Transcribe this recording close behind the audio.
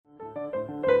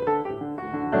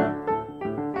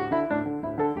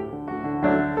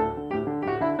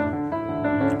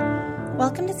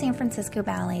Welcome to San Francisco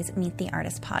Ballet's Meet the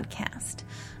Artist podcast.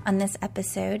 On this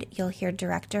episode, you'll hear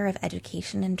Director of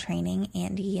Education and Training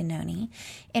Andy Iannone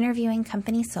interviewing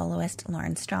company soloist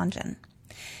Lauren Strongin.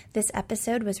 This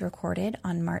episode was recorded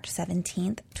on March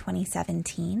 17th,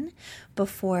 2017,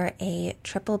 before a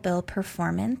triple bill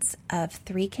performance of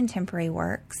three contemporary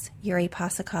works, Yuri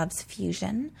Posakov's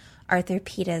Fusion, Arthur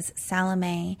Pita's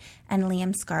Salome, and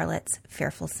Liam Scarlett's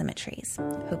Fearful Symmetries.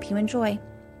 Hope you enjoy.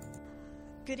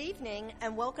 Good evening,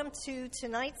 and welcome to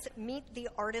tonight's Meet the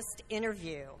Artist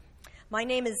interview. My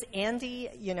name is Andy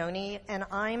Iannone, and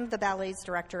I'm the ballet's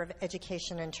Director of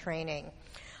Education and Training.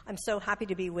 I'm so happy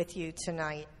to be with you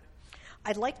tonight.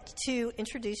 I'd like to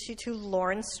introduce you to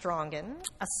Lauren Strongin,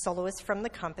 a soloist from the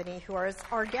company, who is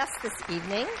our guest this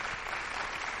evening.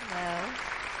 Hello.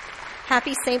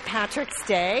 Happy St. Patrick's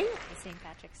Day. Happy St.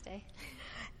 Patrick's Day.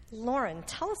 Lauren,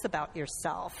 tell us about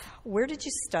yourself. Where did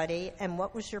you study, and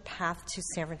what was your path to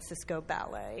San Francisco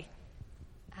Ballet?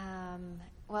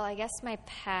 Well, I guess my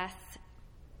path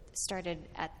started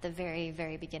at the very,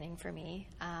 very beginning for me.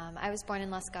 I was born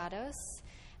in Los Gatos,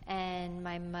 and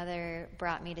my mother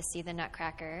brought me to see the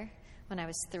Nutcracker when I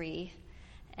was 3.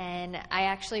 And I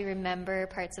actually remember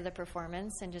parts of the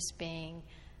performance and just being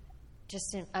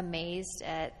just amazed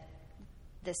at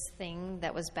this thing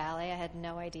that was ballet. I had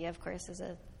no idea, of course, as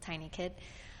a tiny kid.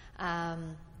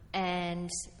 And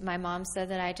my mom said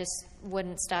that I just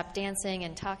wouldn't stop dancing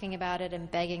and talking about it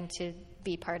and begging to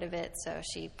be part of it. So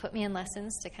she put me in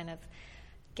lessons to kind of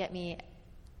get me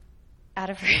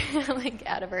out of her,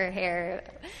 out of her hair,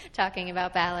 talking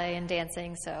about ballet and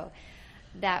dancing. So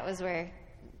that was where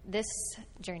this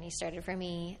journey started for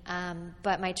me.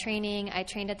 But my training, I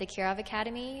trained at the Kirov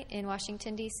Academy in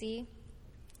Washington, D.C.,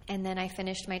 and then I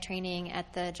finished my training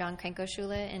at the John Cranko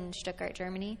Schule in Stuttgart,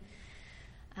 Germany.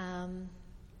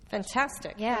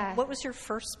 Fantastic. Yeah. And what was your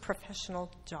first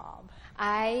professional job?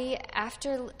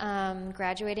 After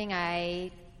graduating,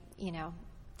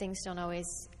 things don't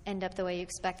always end up the way you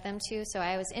expect them to. So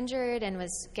I was injured and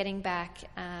was getting back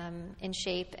in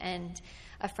shape, and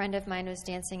a friend of mine was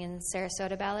dancing in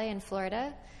Sarasota Ballet in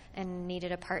Florida and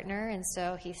needed a partner, and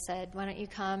so he said, why don't you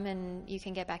come and you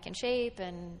can get back in shape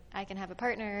and I can have a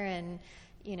partner and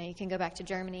you can go back to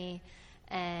Germany.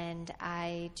 And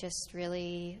I just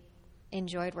really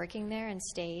enjoyed working there and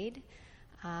stayed.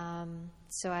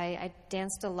 So I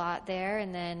danced a lot there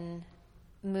and then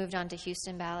moved on to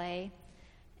Houston Ballet,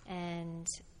 and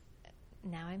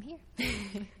now I'm here.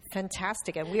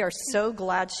 Fantastic, and we are so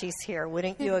glad she's here.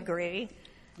 Wouldn't you agree?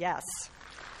 Yes.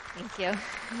 Thank you.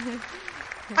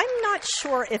 I'm not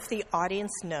sure if the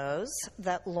audience knows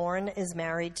that Lauren is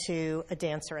married to a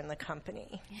dancer in the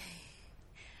company.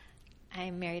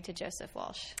 I'm married to Joseph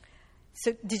Walsh.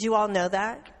 So did you all know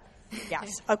that?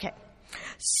 Yes. Okay.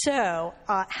 So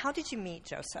how did you meet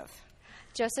Joseph?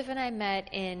 Joseph and I met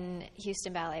in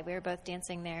Houston Ballet. We were both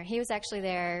dancing there. He was actually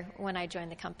there when I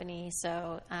joined the company.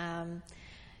 So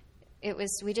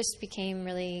we just became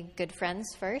really good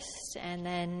friends first, and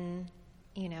then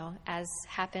as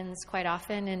happens quite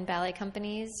often in ballet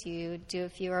companies, you do a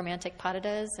few romantic pas de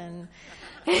deux and,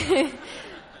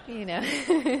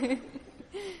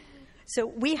 So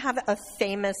we have a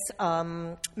famous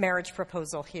marriage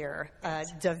proposal here,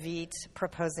 David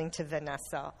proposing to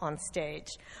Vanessa on stage.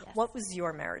 Yes. What was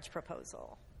your marriage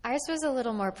proposal? Ours was a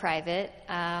little more private.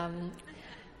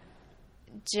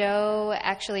 Joe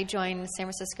actually joined San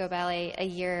Francisco Ballet a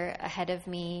year ahead of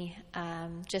me,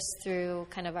 just through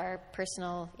kind of our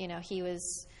personal, he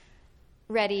was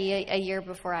ready a year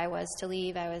before I was to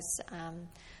leave.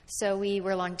 So we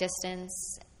were long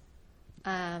distance,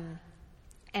 and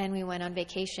we went on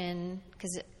vacation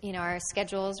because, our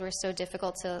schedules were so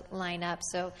difficult to line up.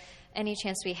 So any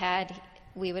chance we had,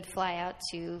 we would fly out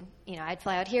to, I'd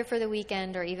fly out here for the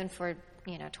weekend or even for,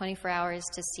 24 hours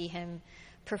to see him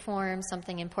perform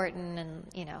something important,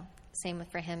 and same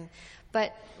for him.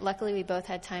 But luckily we both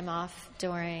had time off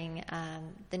during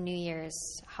the New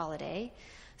Year's holiday,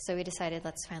 so we decided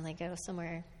let's finally go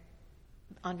somewhere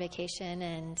on vacation,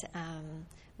 and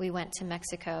we went to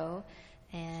Mexico,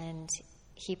 and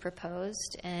he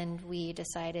proposed, and we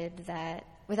decided that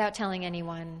without telling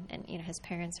anyone, and his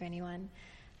parents or anyone,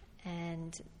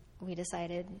 and we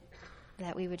decided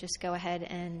that we would just go ahead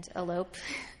and elope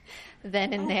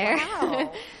then and there.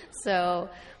 Wow. So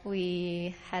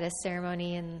we had a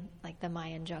ceremony in the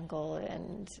Mayan jungle,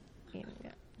 and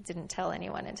didn't tell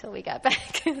anyone until we got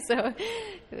back. So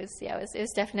it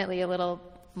was definitely a little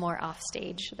more off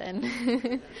stage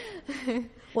than.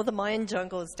 Well, the Mayan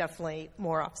jungle is definitely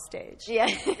more off stage. Yeah.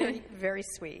 Very, very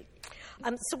sweet.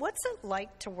 So what's it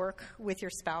like to work with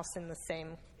your spouse in the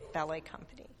same ballet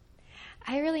company?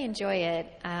 I really enjoy it.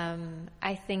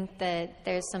 I think that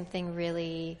there's something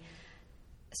really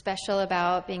special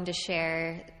about being to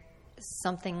share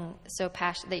something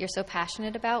that you're so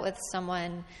passionate about with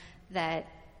someone that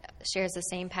shares the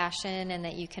same passion and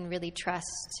that you can really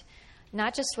trust,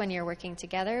 not just when you're working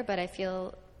together, but I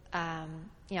feel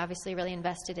obviously really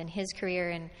invested in his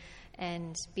career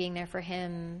and being there for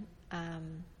him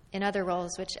in other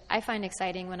roles, which I find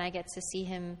exciting when I get to see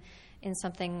him in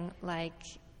something like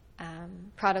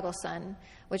Prodigal Son,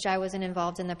 which I wasn't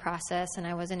involved in the process and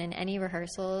I wasn't in any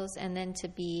rehearsals, and then to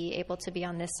be able to be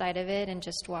on this side of it and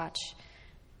just watch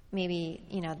maybe,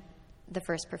 the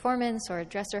first performance or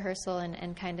dress rehearsal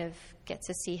and kind of get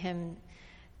to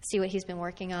see what he's been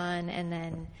working on, and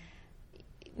then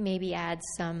maybe add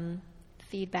some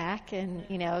feedback and,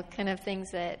 kind of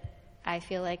things that I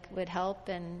feel like would help.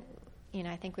 And,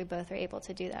 I think we both are able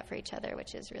to do that for each other,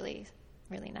 which is really,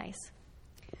 really nice.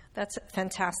 That's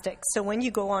fantastic. So when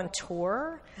you go on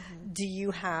tour, do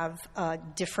you have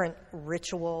different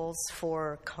rituals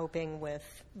for coping with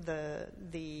the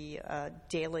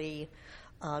daily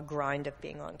grind of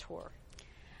being on tour?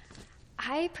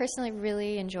 I personally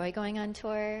really enjoy going on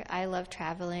tour. I love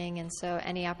traveling, and so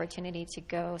any opportunity to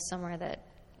go somewhere that,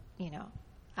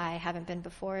 I haven't been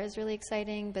before is really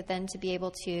exciting. But then to be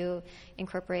able to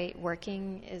incorporate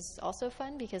working is also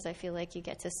fun, because I feel like you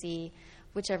get to see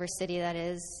whichever city that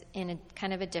is in a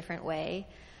kind of a different way.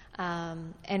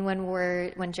 And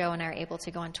when Joe and I are able to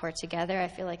go on tour together, I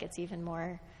feel like it's even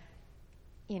more,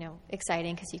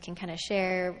 exciting, because you can kind of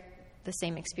share the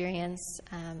same experience.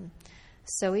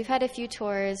 So we've had a few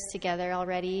tours together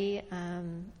already,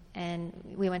 and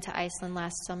we went to Iceland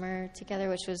last summer together,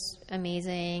 which was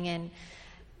amazing. And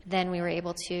then we were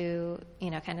able to,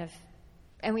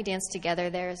 and we danced together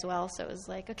there as well. So it was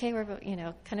like, okay, we're,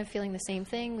 kind of feeling the same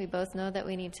thing. We both know that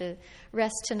we need to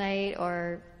rest tonight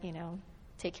or,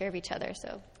 take care of each other.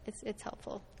 So it's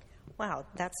helpful. Wow,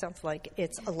 that sounds like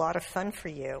it's a lot of fun for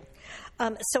you.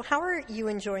 So how are you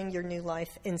enjoying your new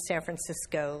life in San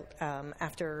Francisco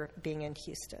after being in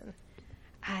Houston?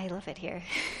 I love it here.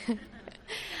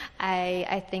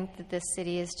 I think that this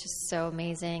city is just so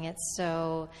amazing. It's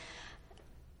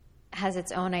has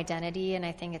its own identity, and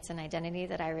I think it's an identity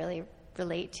that I really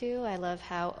relate to. I love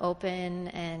how open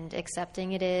and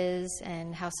accepting it is,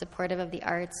 and how supportive of the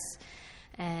arts.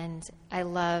 And I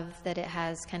love that it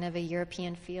has kind of a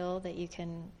European feel, that you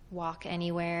can walk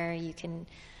anywhere. You can,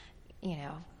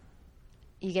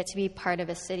 you get to be part of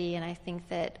a city. And I think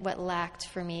that what lacked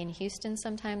for me in Houston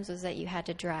sometimes was that you had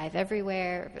to drive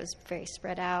everywhere. It was very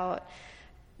spread out.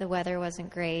 The weather wasn't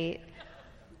great.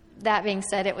 That being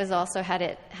said, it was also had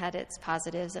its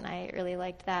positives, and I really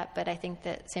liked that. But I think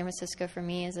that San Francisco for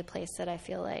me is a place that I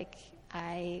feel like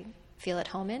I feel at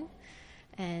home in,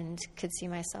 and could see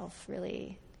myself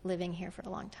really living here for a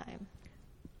long time.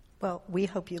 Well, we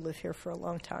hope you live here for a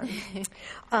long time.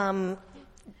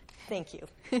 Thank you.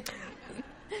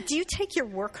 Do you take your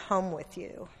work home with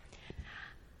you?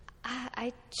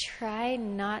 I try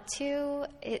not to.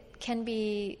 It can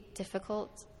be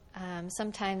difficult.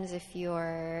 Sometimes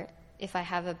if I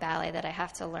have a ballet that I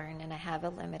have to learn and I have a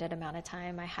limited amount of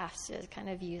time, I have to kind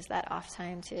of use that off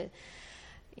time to,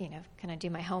 kind of do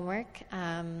my homework.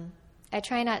 I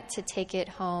try not to take it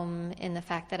home in the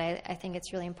fact that I think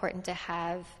it's really important to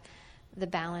have the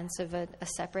balance of a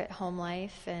separate home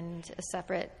life and a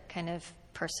separate kind of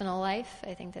personal life.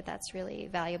 I think that that's really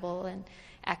valuable and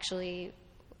actually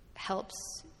helps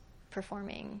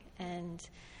performing. And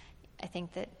I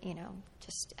think that,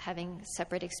 just having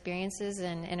separate experiences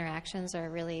and interactions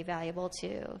are really valuable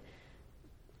to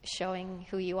showing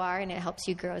who you are, and it helps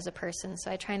you grow as a person. So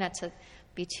I try not to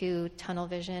be too tunnel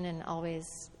vision and always,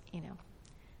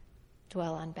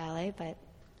 dwell on ballet, but,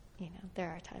 there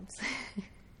are times.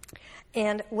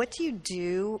 And what do you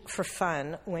do for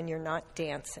fun when you're not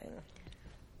dancing?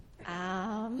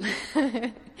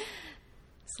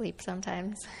 Sleep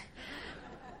sometimes.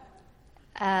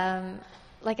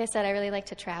 Like I said, I really like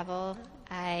to travel.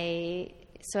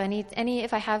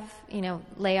 If I have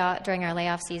layoff during our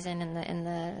layoff season in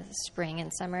the spring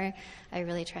and summer, I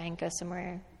really try and go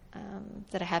somewhere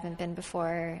that I haven't been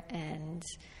before and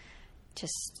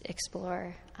just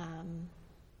explore.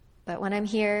 But when I'm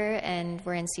here and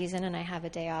we're in season and I have a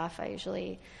day off, I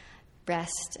usually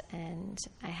rest. And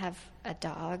I have a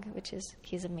dog,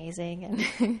 he's amazing.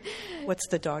 And what's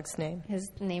the dog's name? His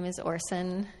name is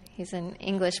Orson. He's an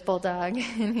English bulldog,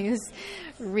 and he's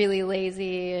really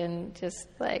lazy and just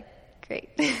great.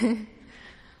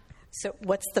 So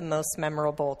what's the most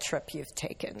memorable trip you've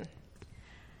taken?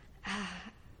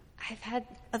 I've had...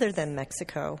 Other than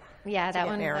Mexico. Yeah, that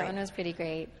one was pretty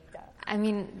great. I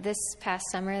mean, this past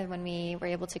summer when we were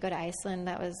able to go to Iceland,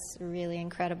 that was really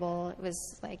incredible. It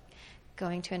was like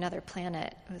going to another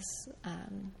planet. It was,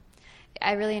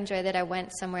 I really enjoyed that I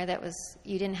went somewhere that was,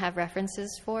 you didn't have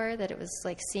references for, that it was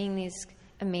like seeing these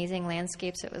amazing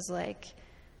landscapes. It was like,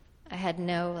 I had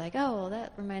no like, oh, well,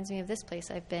 that reminds me of this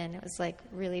place I've been. It was like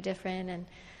really different.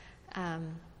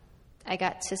 And I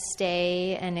got to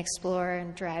stay and explore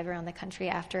and drive around the country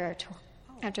after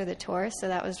the tour. So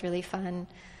that was really fun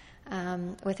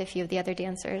with a few of the other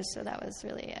dancers. So that was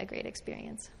really a great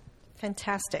experience.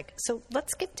 Fantastic. So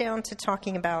let's get down to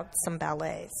talking about some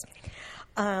ballets.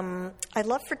 I'd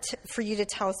love for you to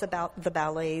tell us about the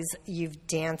ballets you've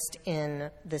danced in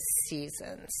this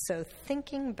season. So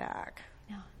thinking back.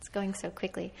 No, it's going so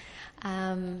quickly.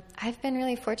 I've been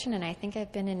really fortunate. I think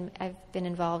I've been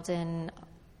involved in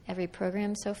every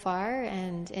program so far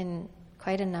and in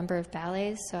quite a number of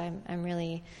ballets. So I'm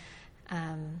really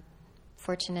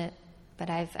fortunate. But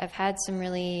I've had some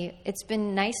really. It's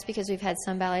been nice because we've had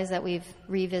some ballets that we've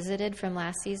revisited from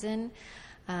last season,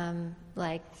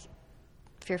 like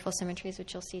Fearful Symmetries,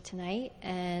 which you'll see tonight,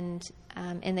 and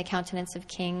in the Countenance of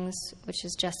Kings, which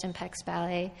is Justin Peck's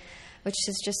ballet, which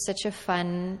is just such a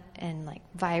fun and like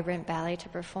vibrant ballet to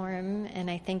perform. And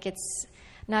I think it's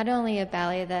not only a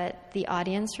ballet that the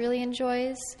audience really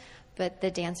enjoys, but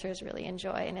the dancers really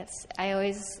enjoy. And I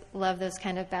always love those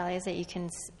kind of ballets that you can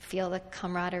feel the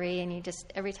camaraderie, and you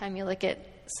just, every time you look at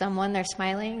someone, they're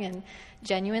smiling and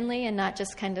genuinely and not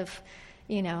just kind of,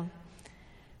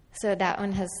 so that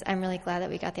one I'm really glad that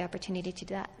we got the opportunity to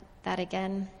do that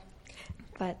again.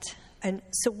 And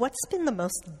so what's been the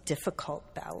most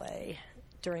difficult ballet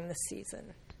during the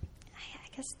season?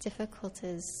 I guess difficult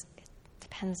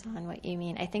depends on what you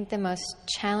mean. I think the most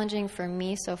challenging for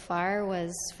me so far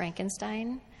was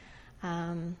Frankenstein,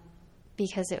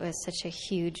 because it was such a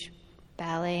huge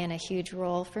ballet and a huge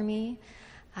role for me.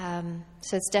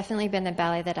 So it's definitely been the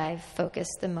ballet that I've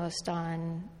focused the most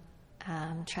on,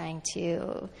 trying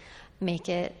to make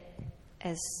it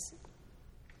as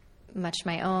much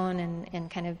my own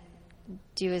and kind of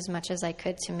do as much as I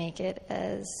could to make it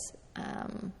as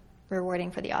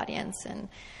rewarding for the audience. And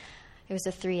it was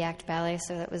a 3-act ballet,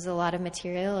 so it was a lot of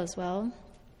material as well.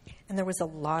 And there was a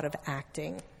lot of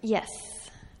acting. Yes.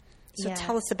 So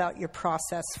tell us about your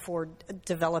process for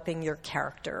developing your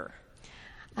character.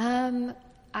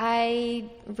 I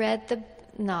read the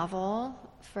novel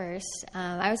first.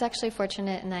 I was actually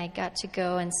fortunate, and I got to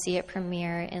go and see it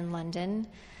premiere in London.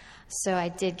 So I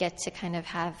did get to kind of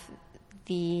have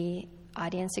the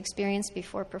audience experience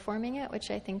before performing it,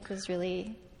 which I think was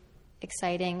really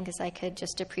exciting because I could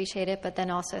just appreciate it, but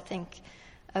then also think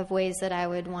of ways that I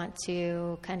would want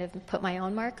to kind of put my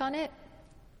own mark on it.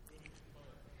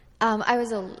 I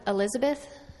was Elizabeth.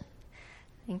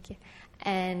 Thank you.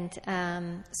 And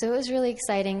so it was really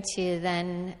exciting to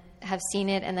then have seen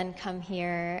it and then come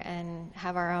here and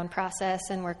have our own process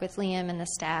and work with Liam and the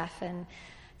staff and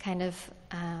kind of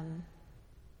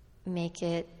make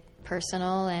it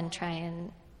personal and try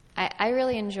and... I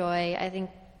really enjoy, I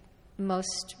think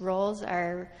most roles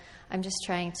I'm just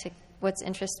trying to... What's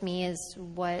interests me is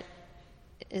what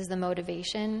is the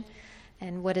motivation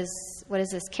and what is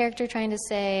this character trying to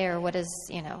say, or what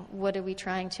are we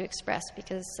trying to express,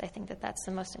 because I think that's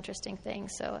the most interesting thing.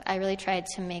 So I really tried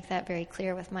to make that very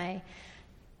clear with my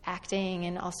acting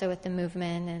and also with the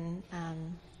movement, and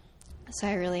so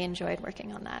I really enjoyed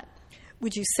working on that.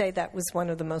 Would you say that was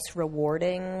one of the most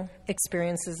rewarding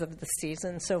experiences of the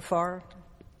season so far?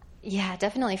 Yeah,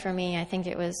 definitely for me. I think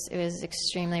it was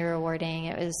extremely rewarding.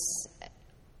 It was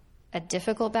a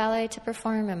difficult ballet to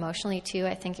perform emotionally too.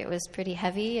 I think it was pretty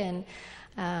heavy, and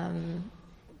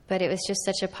but it was just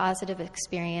such a positive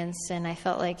experience, and I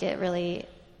felt like it really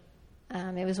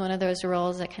it was one of those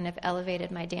roles that kind of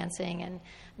elevated my dancing and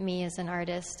me as an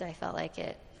artist. I felt like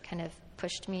it kind of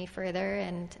pushed me further,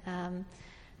 and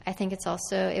I think it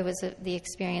was the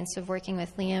experience of working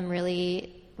with Liam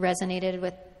really resonated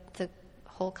with the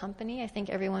whole company. I think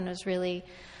everyone was really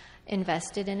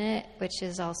invested in it, which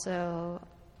is also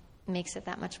makes it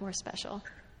that much more special.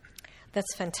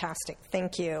 That's fantastic.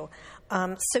 Thank you.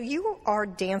 So you are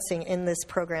dancing in this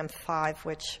program 5,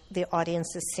 which the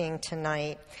audience is seeing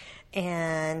tonight,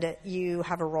 and you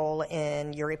have a role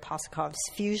in Yuri Possokov's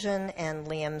Fusion and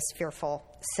Liam's Fearful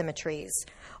Symmetries.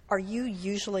 Are you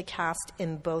usually cast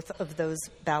in both of those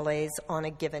ballets on a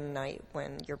given night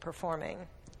when you're performing?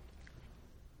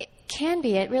 It can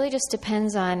be. It really just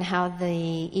depends on how the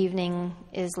evening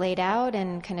is laid out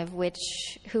and kind of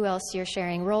who else you're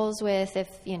sharing roles with.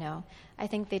 I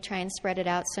think they try and spread it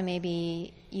out so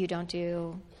maybe you don't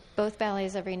do both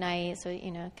ballets every night. So,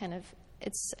 kind of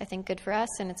it's, I think, good for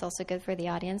us, and it's also good for the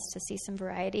audience to see some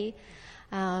variety.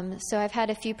 So I've had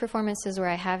a few performances where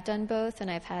I have done both, and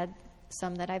I've had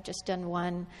some that I've just done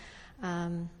one.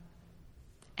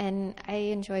 And I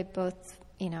enjoy both,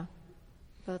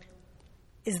 both.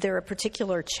 Is there a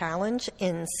particular challenge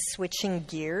in switching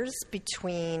gears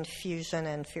between Fusion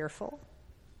and Fearful?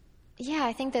 Yeah,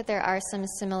 I think that there are some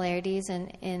similarities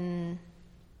in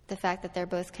the fact that they're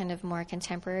both kind of more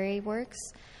contemporary works.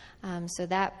 So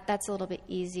that's a little bit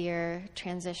easier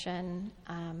transition.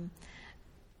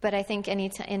 But I think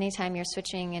anytime you're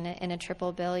switching in a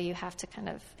triple bill, you have to kind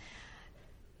of,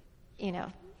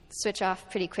 switch off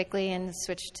pretty quickly and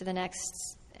switch to the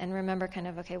next and remember kind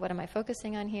of, okay, what am I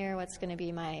focusing on here? What's going to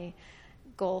be my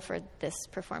goal for this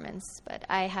performance? But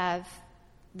I have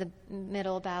the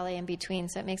middle ballet in between,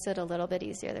 so it makes it a little bit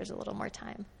easier. There's a little more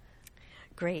time.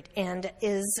 Great. And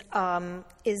is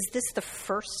this the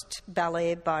first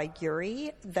ballet by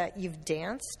Yuri that you've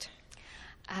danced?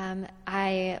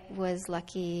 I was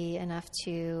lucky enough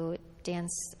to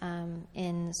dance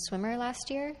in Swimmer last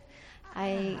year.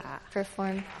 I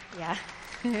performed, yeah.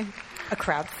 A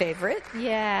crowd favorite?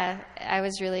 Yeah, I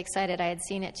was really excited. I had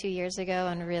seen it 2 years ago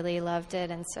and really loved it,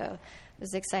 and so I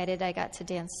was excited I got to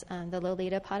dance the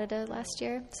Lolita Pas de Deux last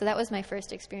year. So that was my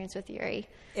first experience with Yuri.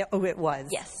 Oh, it was?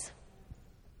 Yes.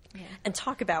 Yeah. And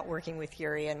talk about working with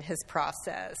Yuri and his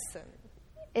process.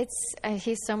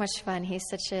 He's so much fun. He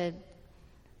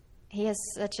has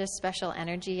such a special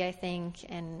energy, I think,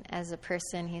 and as a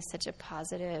person, he's such a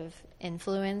positive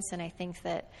influence, and I think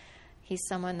that he's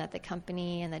someone that the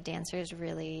company and the dancers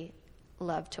really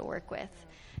love to work with.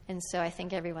 And so I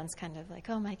think everyone's kind of like,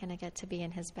 oh, am I going to get to be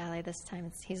in his ballet this time?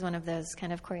 He's one of those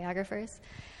kind of choreographers.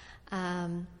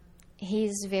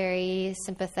 He's very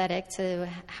sympathetic to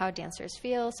how dancers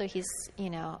feel, so he's,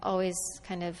 always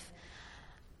kind of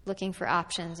looking for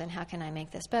options and how can I make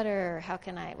this better,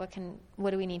 or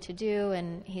what do we need to do?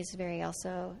 And he's very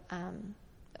also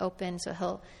open, so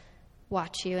he'll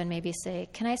watch you and maybe say,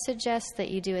 can I suggest that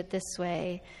you do it this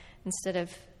way, instead of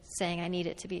saying I need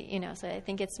it to be, so I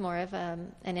think it's more of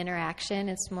an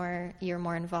interaction. You're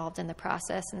more involved in the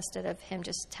process instead of him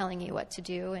just telling you what to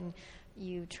do and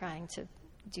you trying to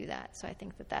do that. So I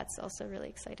think that that's also really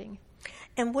exciting.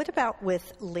 And what about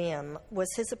with Liam? Was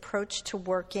his approach to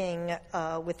working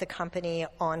with the company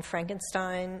on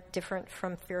Frankenstein different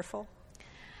from Fearful?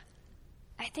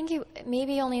 I think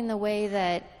maybe only in the way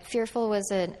that Fearful was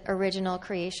an original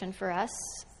creation for us.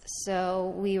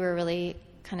 So we were really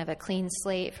kind of a clean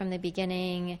slate from the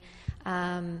beginning.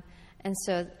 And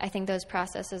so I think those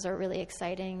processes are really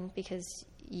exciting because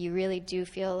you really do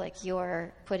feel like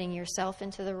you're putting yourself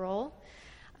into the role.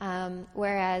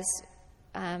 Whereas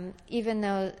even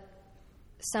though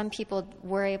some people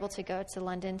were able to go to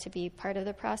London to be part of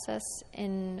the process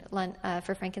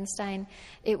for Frankenstein,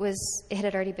 it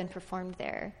had already been performed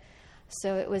there.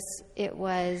 So it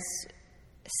was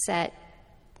set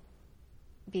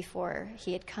before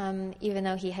he had come, even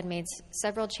though he had made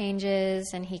several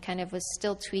changes and he kind of was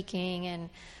still tweaking and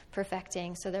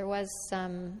perfecting. So there was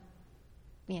some,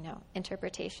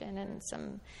 interpretation and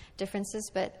some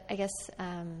differences, but I guess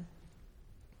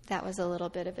that was a little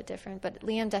bit of a different. But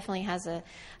Liam definitely has a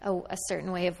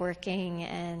certain way of working,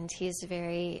 and he's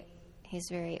very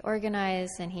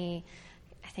organized, and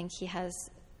I think he has,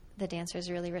 the dancers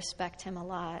really respect him a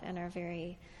lot and are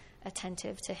very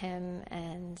attentive to him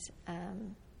and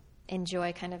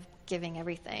enjoy kind of giving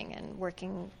everything and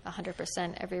working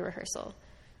 100% every rehearsal.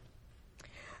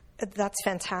 That's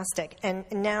fantastic. And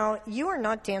now you are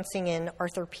not dancing in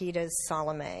Arthur Pita's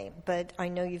Salome, but I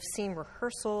know you've seen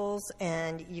rehearsals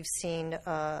and you've seen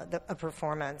a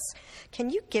performance. Can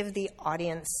you give the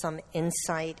audience some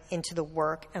insight into the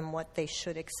work and what they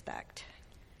should expect?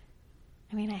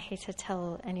 I mean, I hate to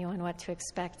tell anyone what to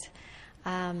expect.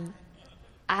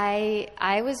 I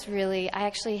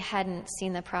actually hadn't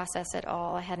seen the process at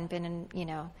all. I hadn't been in,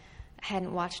 I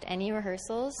hadn't watched any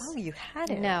rehearsals. Oh, you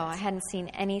hadn't? No, I hadn't seen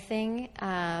anything.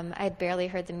 I had barely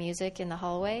heard the music in the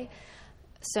hallway.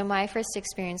 So my first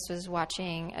experience was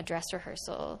watching a dress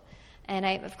rehearsal. And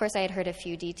of course, I had heard a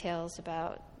few details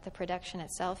about the production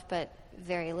itself, but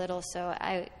very little. So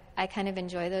I kind of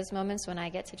enjoy those moments when I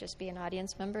get to just be an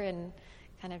audience member and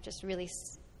kind of just really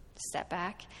step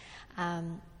back.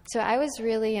 So I was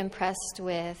really impressed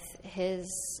with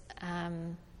his...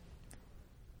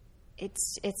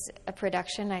 It's a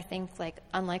production, I think,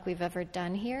 unlike we've ever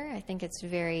done here. I think it's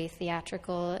very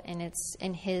theatrical, and it's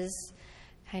in his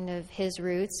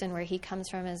roots and where he comes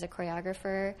from as a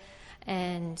choreographer.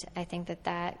 And I think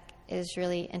that is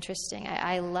really interesting.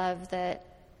 I love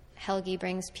that Helgi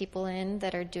brings people in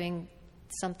that are doing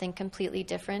something completely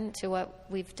different to what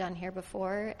we've done here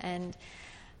before, and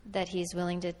that he's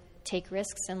willing to take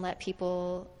risks and let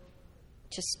people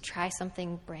just try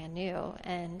something brand new.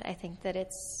 And I think that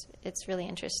it's really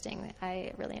interesting.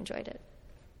 I really enjoyed it.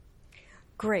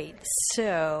 Great.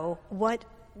 So what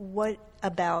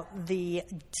about the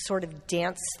sort of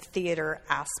dance theater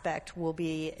aspect will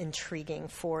be intriguing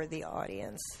for the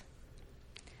audience?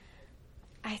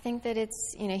 I think that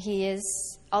it's, he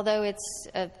is, although it's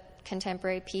a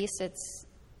contemporary piece,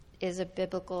 is a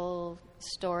biblical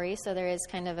story, so there is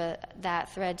kind of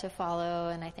that thread to follow,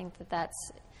 and I think that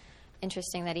that's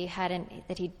interesting that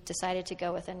he decided to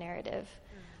go with a narrative.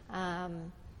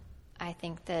 I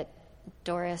think that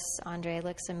Doris Andre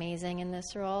looks amazing in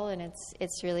this role, and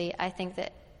it's really, I think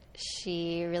that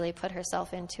she really put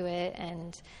herself into it,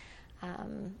 and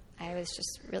I was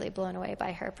just really blown away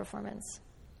by her performance.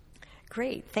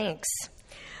 Great, thanks.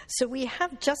 So we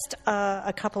have just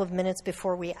a couple of minutes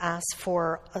before we ask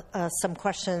for some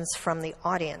questions from the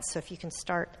audience. So if you can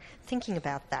start thinking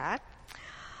about that.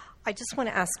 I just want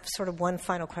to ask sort of one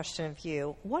final question of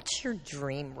you. What's your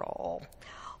dream role?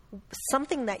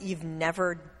 Something that you've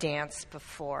never danced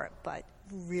before but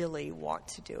really want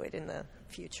to do it in the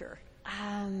future.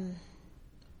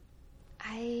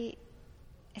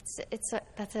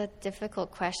 That's a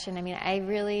difficult question. I mean,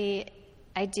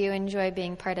 I do enjoy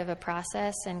being part of a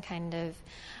process and kind of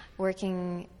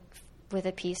working with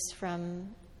a piece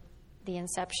from the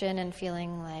inception and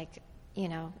feeling like,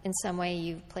 in some way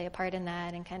you play a part in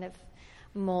that and kind of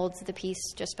mold the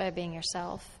piece just by being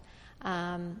yourself.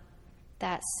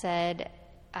 That said,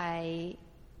 I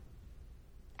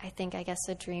guess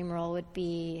a dream role would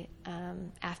be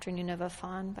Afternoon of a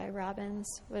Faun by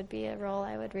Robbins would be a role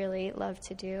I would really love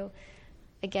to do.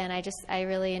 Again, I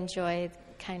really enjoy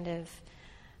kind of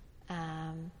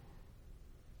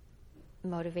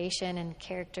motivation and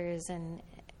characters, and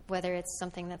whether it's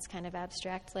something that's kind of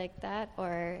abstract like that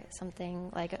or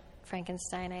something like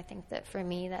Frankenstein, I think that for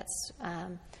me that's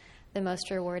the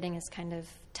most rewarding is kind of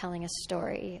telling a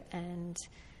story, and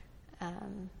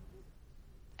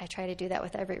I try to do that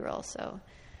with every role. So,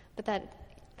 but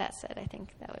that said, I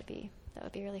think that would be a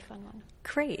really fun one.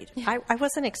 Great. I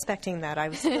wasn't expecting that. I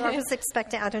was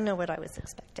expecting, I don't know what I was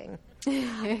expecting.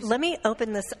 Let me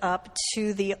open this up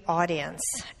to the audience.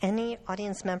 Any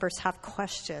audience members have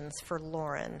questions for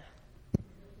Lauren?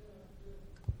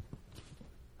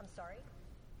 I'm sorry?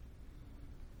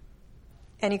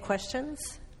 Any questions?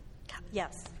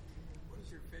 Yes. What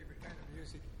is your favorite kind of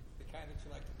music? The kind that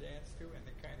you like to dance to and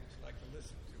the kind that you like to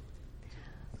listen to?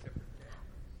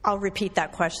 I'll repeat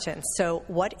that question. So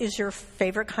what is your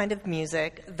favorite kind of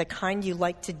music, the kind you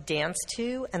like to dance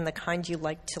to, and the kind you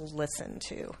like to listen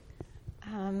to?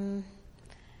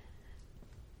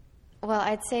 Well,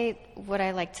 I'd say what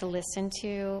I like to listen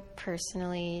to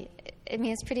personally, I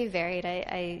mean, it's pretty varied.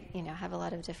 I have a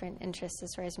lot of different interests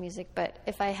as far as music, but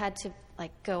if I had to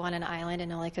go on an island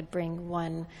and only could bring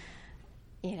one,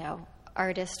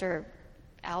 artist or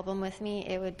album with me,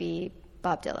 it would be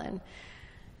Bob Dylan.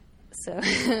 So,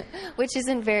 which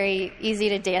isn't very easy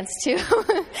to dance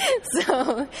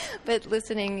to. But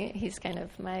listening, he's kind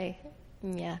of my,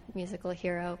 musical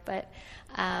hero. But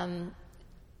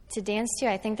to dance to,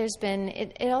 I think there's been,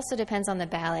 it also depends on the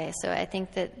ballet. So I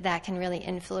think that can really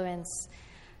influence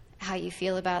how you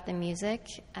feel about the music.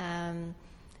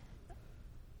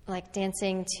 Like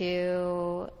dancing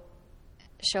to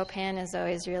Chopin is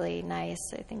always really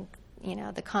nice. I think,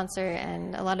 the concert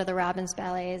and a lot of the Robbins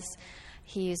ballets,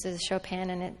 he uses Chopin,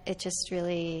 and it just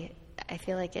really, I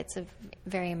feel like it's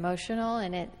very emotional,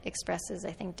 and it expresses,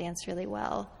 I think, dance really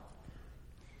well.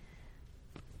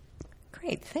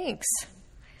 Great, thanks.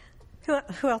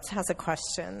 Who else has a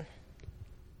question?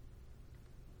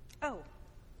 Oh.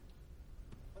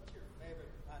 What's your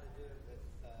favorite pas de deux with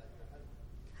your husband?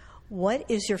 What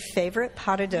is your favorite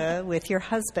pas de deux with your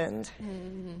husband?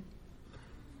 Mm-hmm.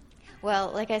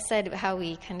 Well, like I said, how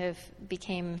we kind of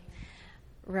became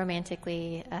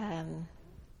romantically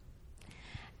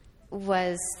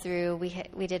was through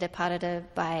we did a pas de deux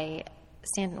by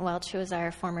Stanton Welch, who was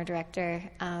our former director.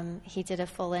 He did a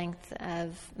full length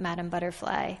of Madame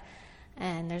Butterfly,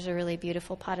 and there's a really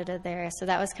beautiful pas de deux there. So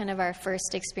that was kind of our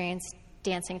first experience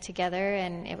dancing together,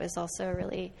 and it was also a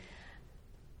really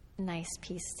nice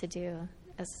piece to do.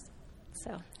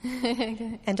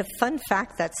 And a fun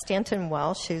fact that Stanton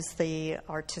Welch, who's the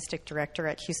artistic director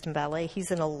at Houston Ballet, he's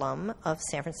an alum of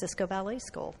San Francisco Ballet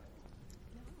School.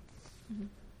 Mm-hmm.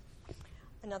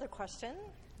 Another question?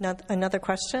 Another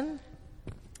question?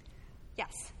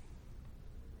 Yes.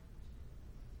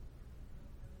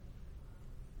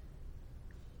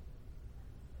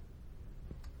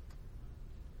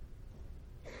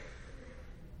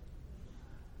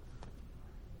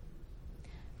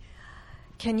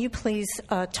 Can you please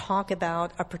talk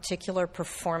about a particular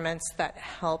performance that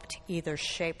helped either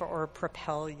shape or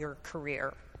propel your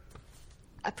career?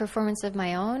 A performance of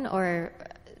my own or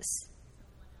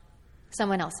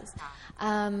someone else's?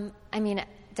 I mean,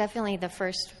 definitely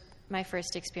my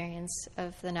first experience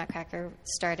of the Nutcracker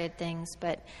started things,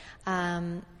 but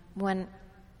when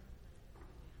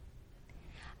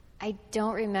I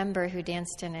don't remember who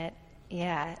danced in it.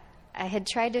 Yeah, I had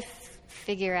tried to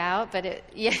figure out, but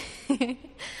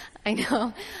I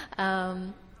know.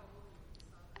 I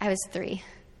was 3,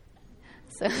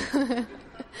 so so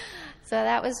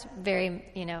that was very,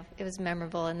 it was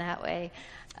memorable in that way.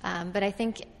 But I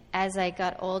think as I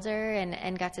got older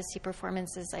and got to see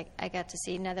performances, I got to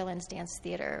see Netherlands Dance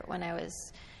Theater when I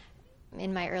was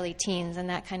in my early teens, and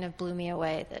that kind of blew me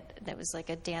away. That was like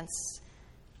a dance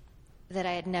that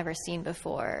I had never seen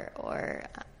before. Or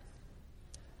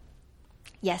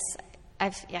yes,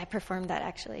 I performed that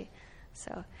actually.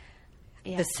 So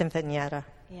yeah. The Sinfonietta.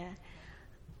 Yeah.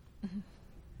 Mm-hmm.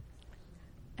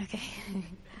 Okay.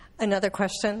 Another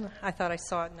question? I thought I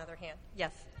saw another hand.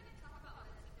 Yes.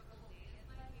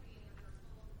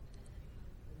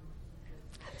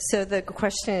 So the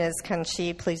question is, can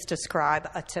she please describe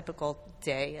a typical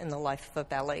day in the life of a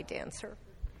ballet dancer?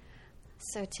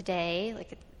 So today,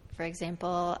 for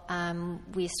example,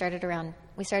 we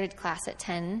started class at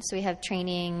 10, so we have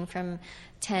training from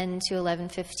 10 to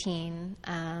 11:15,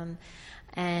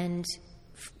 and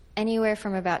anywhere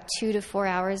from about 2 to 4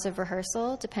 hours of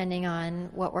rehearsal, depending on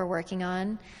what we're working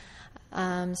on.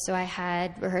 So I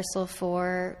had rehearsal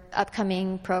for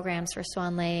upcoming programs for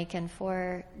Swan Lake and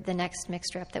for the next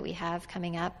mixed rep that we have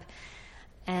coming up.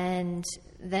 And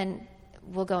then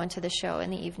we'll go into the show in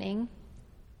the evening.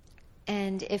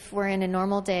 And if we're in a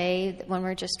normal day, when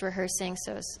we're just rehearsing,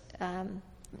 so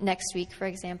next week, for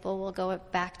example, we'll go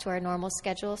back to our normal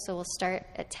schedule. So we'll start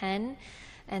at 10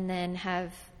 and then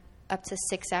have up to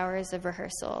 6 hours of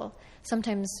rehearsal,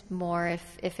 sometimes more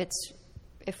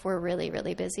if we're really,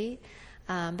 really busy.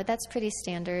 But that's pretty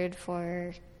standard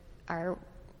for our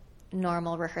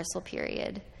normal rehearsal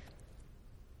period.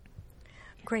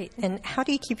 Great. And how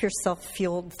do you keep yourself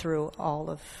fueled through all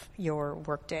of your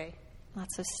workday?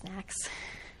 Lots of snacks.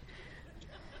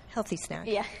 Healthy snacks.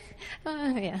 Yeah.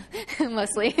 Yeah,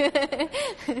 mostly.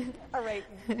 All right.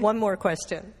 One more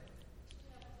question.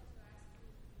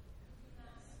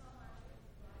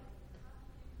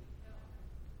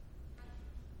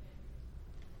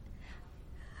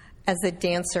 As a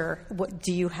dancer,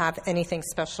 do you have anything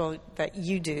special that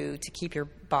you do to keep your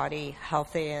body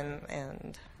healthy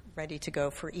and ready to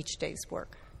go for each day's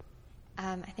work?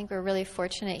 I think we're really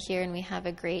fortunate here, and we have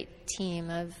a great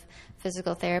team of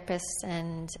physical therapists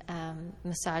and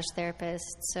massage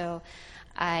therapists. So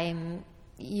I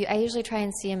usually try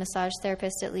and see a massage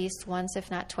therapist at least once, if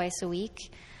not twice a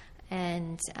week,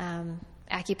 and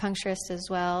acupuncturist as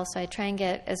well. So I try and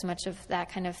get as much of that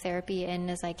kind of therapy in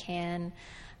as I can.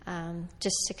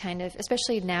 Just to kind of,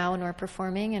 especially now when we're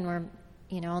performing and we're,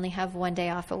 only have one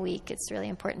day off a week, it's really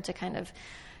important to kind of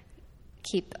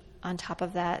keep on top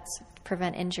of that,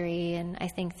 prevent injury. And I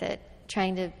think that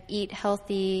trying to eat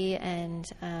healthy and,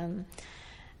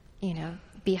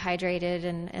 be hydrated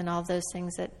and all of those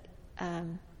things that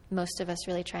most of us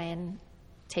really try and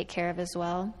take care of as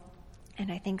well.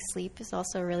 And I think sleep is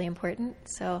also really important.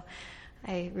 So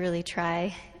I really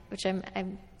try, which I'm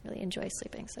really enjoy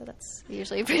sleeping, so that's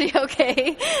usually pretty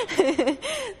okay.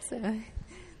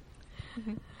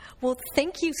 Well,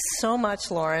 thank you so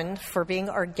much, Lauren, for being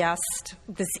our guest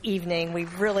this evening. We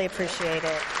really appreciate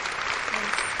it.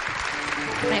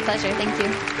 My pleasure. Thank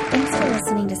you. Thanks for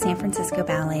listening to San Francisco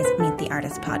Ballet's Meet the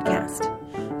Artist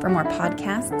podcast. For more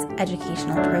podcasts,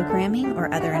 educational programming,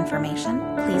 or other information,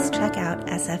 please check out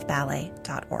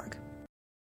sfballet.org.